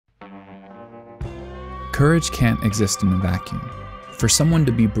Courage can't exist in a vacuum. For someone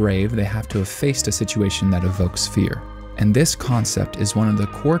to be brave, they have to have faced a situation that evokes fear. And this concept is one of the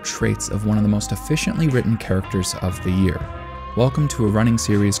core traits of one of the most efficiently written characters of the year. Welcome to a running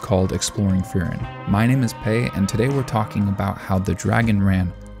series called Exploring Frieren. My name is Pei, and today we're talking about how the dragon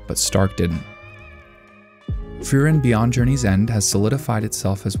ran, but Stark didn't. Frieren Beyond Journey's End has solidified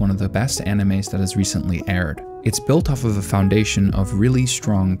itself as one of the best animes that has recently aired. It's built off of a foundation of really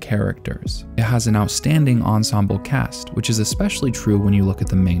strong characters. It has an outstanding ensemble cast, which is especially true when you look at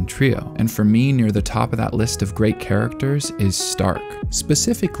the main trio. And for me, near the top of that list of great characters is Stark,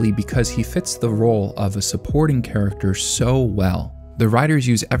 specifically because he fits the role of a supporting character so well. The writers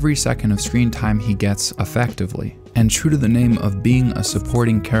use every second of screen time he gets effectively. And true to the name of being a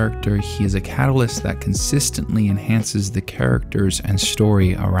supporting character, he is a catalyst that consistently enhances the characters and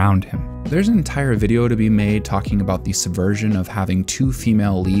story around him. There's an entire video to be made talking about the subversion of having two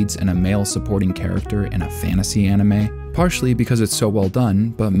female leads and a male supporting character in a fantasy anime, partially because it's so well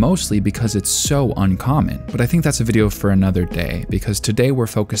done, but mostly because it's so uncommon. But I think that's a video for another day, because today we're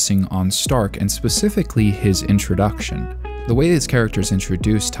focusing on Stark and specifically his introduction. The way this character is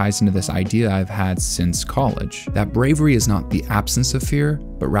introduced ties into this idea I've had since college, that bravery is not the absence of fear,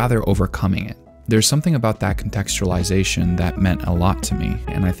 but rather overcoming it. There's something about that contextualization that meant a lot to me,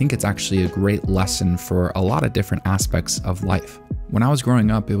 and I think it's actually a great lesson for a lot of different aspects of life. When I was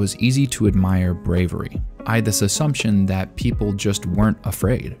growing up, it was easy to admire bravery. I had this assumption that people just weren't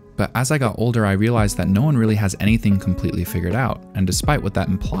afraid. But as I got older, I realized that no one really has anything completely figured out, and despite what that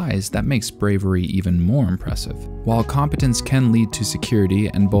implies, that makes bravery even more impressive. While competence can lead to security,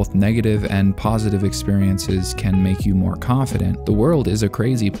 and both negative and positive experiences can make you more confident, the world is a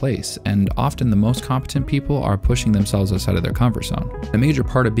crazy place, and often the most competent people are pushing themselves outside of their comfort zone. A major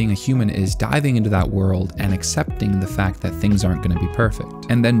part of being a human is diving into that world and accepting the fact that things aren't going to be perfect,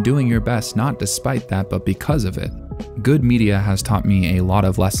 and then doing your best not despite that, but because of it. Good media has taught me a lot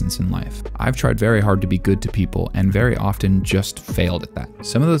of lessons in life. I've tried very hard to be good to people and very often just failed at that.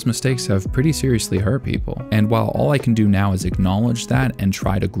 Some of those mistakes have pretty seriously hurt people, and while all I can do now is acknowledge that and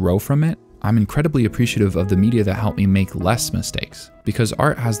try to grow from it, I'm incredibly appreciative of the media that helped me make less mistakes, because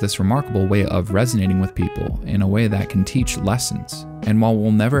art has this remarkable way of resonating with people in a way that can teach lessons. And while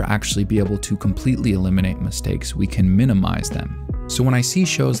we'll never actually be able to completely eliminate mistakes, we can minimize them. So when I see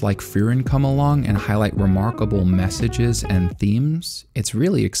shows like Frieren come along and highlight remarkable messages and themes, it's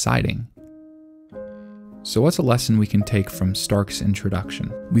really exciting. So what's a lesson we can take from Stark's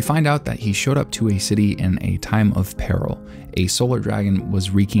introduction? We find out that he showed up to a city in a time of peril. A solar dragon was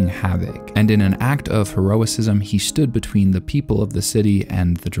wreaking havoc, and in an act of heroism, he stood between the people of the city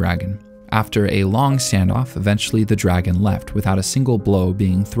and the dragon. After a long standoff, eventually the dragon left without a single blow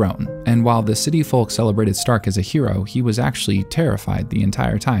being thrown. And while the city folk celebrated Stark as a hero, he was actually terrified the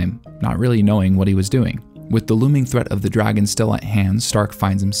entire time, not really knowing what he was doing. With the looming threat of the dragon still at hand, Stark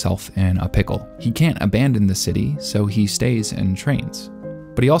finds himself in a pickle. He can't abandon the city, so he stays and trains.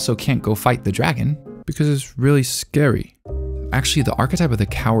 But he also can't go fight the dragon, because it's really scary. Actually, the archetype of the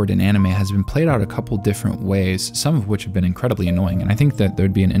coward in anime has been played out a couple different ways, some of which have been incredibly annoying, and I think that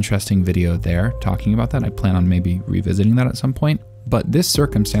there'd be an interesting video there talking about that. I plan on maybe revisiting that at some point. But this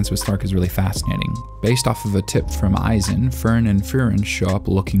circumstance with Stark is really fascinating. Based off of a tip from Aizen, Fern and Frieren show up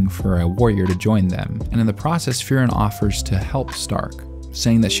looking for a warrior to join them, and in the process, Frieren offers to help Stark,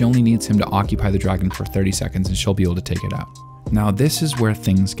 saying that she only needs him to occupy the dragon for 30 seconds and she'll be able to take it out. Now this is where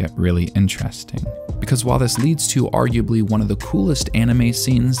things get really interesting, because while this leads to arguably one of the coolest anime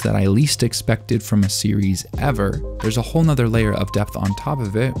scenes that I least expected from a series ever, there's a whole nother layer of depth on top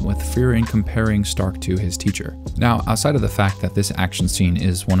of it with Frieren comparing Stark to his teacher. Now, outside of the fact that this action scene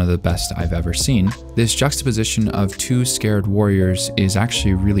is one of the best I've ever seen, this juxtaposition of two scared warriors is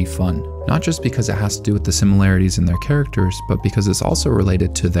actually really fun. Not just because it has to do with the similarities in their characters, but because it's also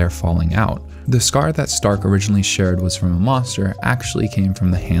related to their falling out. The scar that Stark originally shared was from a monster actually came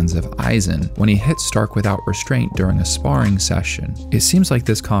from the hands of Aizen when he hit Stark without restraint during a sparring session. It seems like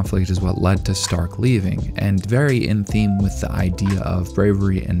this conflict is what led to Stark leaving, and very in theme with the idea of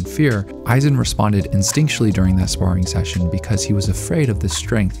bravery and fear, Aizen responded instinctually during that sparring session because he was afraid of the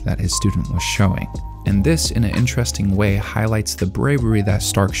strength that his student was showing. And this, in an interesting way, highlights the bravery that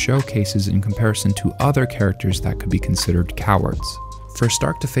Stark showcases in comparison to other characters that could be considered cowards. For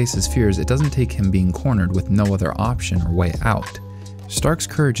Stark to face his fears, it doesn't take him being cornered with no other option or way out. Stark's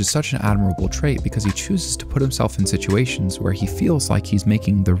courage is such an admirable trait because he chooses to put himself in situations where he feels like he's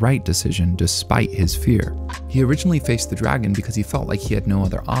making the right decision despite his fear. He originally faced the dragon because he felt like he had no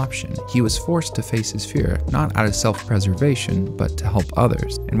other option. He was forced to face his fear, not out of self-preservation, but to help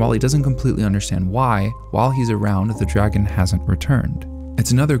others. And while he doesn't completely understand why, while he's around, the dragon hasn't returned. It's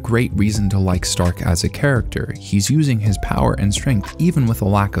another great reason to like Stark as a character. He's using his power and strength, even with a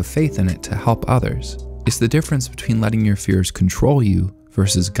lack of faith in it, to help others. It's the difference between letting your fears control you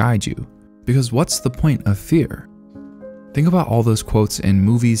versus guide you. Because what's the point of fear? Think about all those quotes in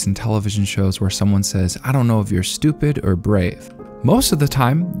movies and television shows where someone says, "I don't know if you're stupid or brave." Most of the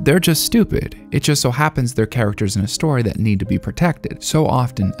time, they're just stupid. It just so happens they're characters in a story that need to be protected. So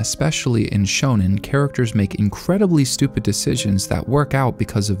often, especially in shonen, characters make incredibly stupid decisions that work out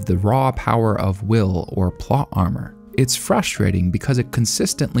because of the raw power of will or plot armor. It's frustrating because it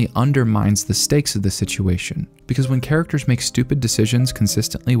consistently undermines the stakes of the situation. Because when characters make stupid decisions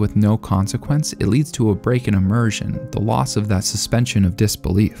consistently with no consequence, it leads to a break in immersion, the loss of that suspension of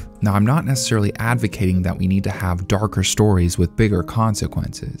disbelief. Now, I'm not necessarily advocating that we need to have darker stories with bigger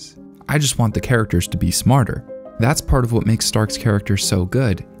consequences. I just want the characters to be smarter. That's part of what makes Stark's character so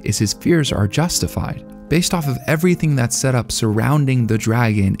good, is his fears are justified. Based off of everything that's set up surrounding the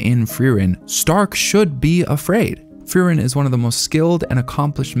dragon in Frieren, Stark should be afraid. Frieren is one of the most skilled and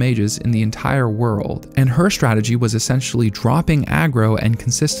accomplished mages in the entire world, and her strategy was essentially dropping aggro and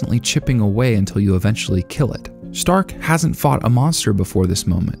consistently chipping away until you eventually kill it. Stark hasn't fought a monster before this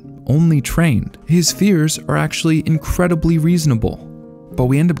moment, only trained. His fears are actually incredibly reasonable. But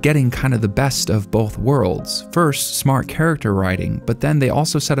we end up getting kind of the best of both worlds. First, smart character writing, but then they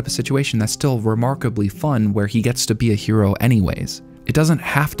also set up a situation that's still remarkably fun where he gets to be a hero anyways. It doesn't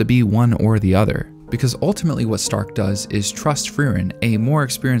have to be one or the other. Because ultimately what Stark does is trust Frieren, a more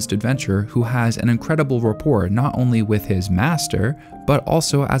experienced adventurer who has an incredible rapport not only with his master, but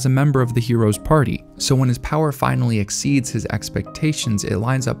also as a member of the hero's party. So when his power finally exceeds his expectations, it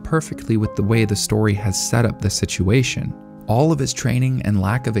lines up perfectly with the way the story has set up the situation. All of his training and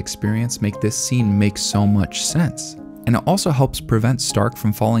lack of experience make this scene make so much sense. And it also helps prevent Stark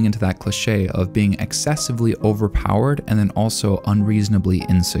from falling into that cliche of being excessively overpowered and then also unreasonably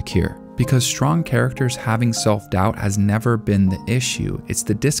insecure. Because strong characters having self-doubt has never been the issue. It's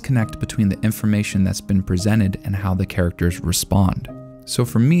the disconnect between the information that's been presented and how the characters respond. So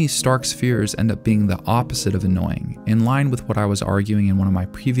for me, Stark's fears end up being the opposite of annoying. In line with what I was arguing in one of my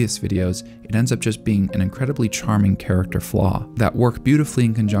previous videos, it ends up just being an incredibly charming character flaw that work beautifully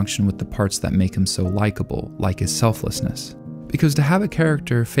in conjunction with the parts that make him so likable, like his selflessness. Because to have a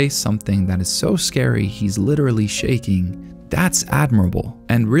character face something that is so scary he's literally shaking, that's admirable,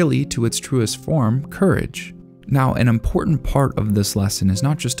 and really, to its truest form, courage. Now, an important part of this lesson is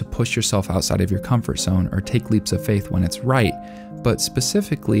not just to push yourself outside of your comfort zone or take leaps of faith when it's right, but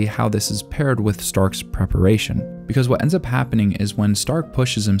specifically how this is paired with Stark's preparation. Because what ends up happening is when Stark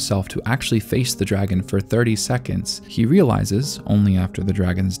pushes himself to actually face the dragon for 30 seconds, he realizes, only after the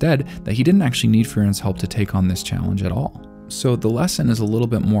dragon's dead, that he didn't actually need Frieren's help to take on this challenge at all. So the lesson is a little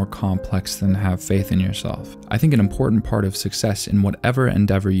bit more complex than have faith in yourself. I think an important part of success in whatever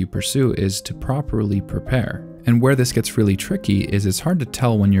endeavor you pursue is to properly prepare. And where this gets really tricky is it's hard to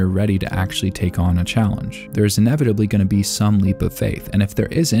tell when you're ready to actually take on a challenge. There's inevitably going to be some leap of faith, and if there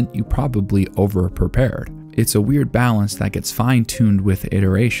isn't, you probably over-prepared. It's a weird balance that gets fine-tuned with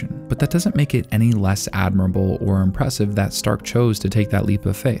iteration, but that doesn't make it any less admirable or impressive that Stark chose to take that leap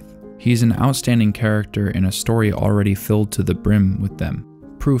of faith. He's an outstanding character in a story already filled to the brim with them.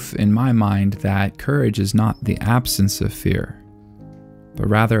 Proof in my mind that courage is not the absence of fear, but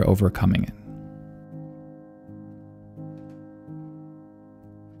rather overcoming it.